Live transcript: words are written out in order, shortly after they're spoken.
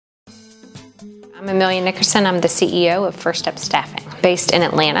I'm Amelia Nickerson. I'm the CEO of First Step Staffing. Based in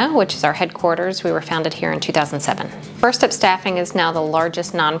Atlanta, which is our headquarters, we were founded here in 2007. First Step Staffing is now the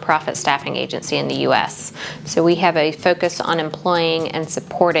largest nonprofit staffing agency in the U.S. So we have a focus on employing and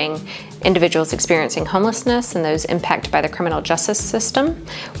supporting individuals experiencing homelessness and those impacted by the criminal justice system.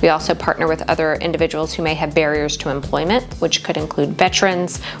 We also partner with other individuals who may have barriers to employment, which could include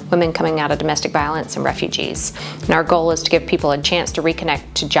veterans, women coming out of domestic violence, and refugees. And our goal is to give people a chance to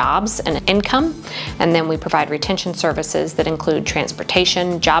reconnect to jobs and income, and then we provide retention services that include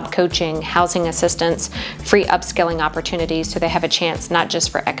transportation, job coaching, housing assistance, free upskilling opportunities so they have a chance not just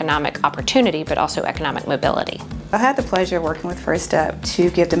for economic opportunity but also economic mobility. I had the pleasure of working with First Step to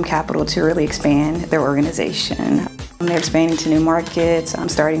give them capital to really expand their organization. They're expanding to new markets,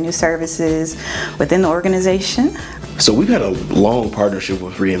 starting new services within the organization. So we've had a long partnership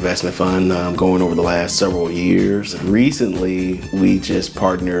with Reinvestment Fund going over the last several years. Recently, we just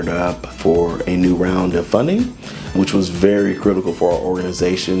partnered up for a new round of funding, which was very critical for our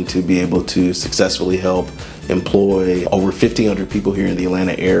organization to be able to successfully help employ over 1,500 people here in the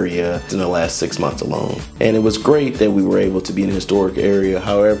Atlanta area in the last 6 months alone. And it was great that we were able to be in a historic area.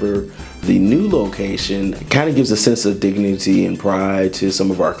 However, the new location kind of gives a sense of dignity and pride to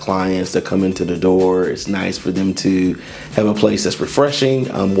some of our clients that come into the door. It's nice for them to have a place that's refreshing,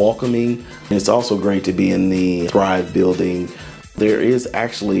 welcoming. And it's also great to be in the Thrive building. There is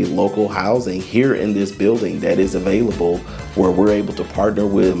actually local housing here in this building that is available where we're able to partner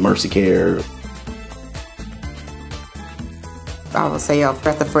with Mercy Care. I would say a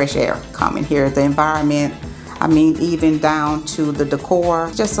breath of fresh air coming here. The environment, I mean, even down to the decor,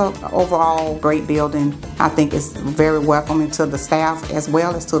 just an overall great building. I think it's very welcoming to the staff as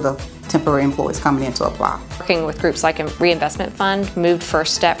well as to the temporary employees coming in to apply. Working with groups like Reinvestment Fund moved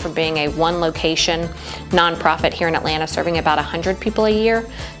First Step from being a one-location nonprofit here in Atlanta serving about 100 people a year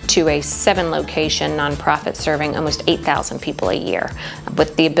to a 7-location nonprofit serving almost 8,000 people a year,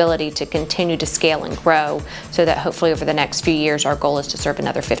 with the ability to continue to scale and grow so that hopefully over the next few years our goal is to serve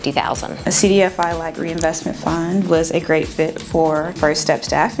another 50,000. A CDFI like Reinvestment Fund was a great fit for First Step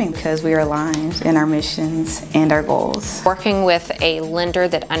Staffing because we are aligned in our missions and our goals. Working with a lender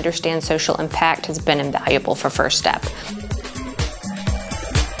that understands social impact has been invaluable for First Step.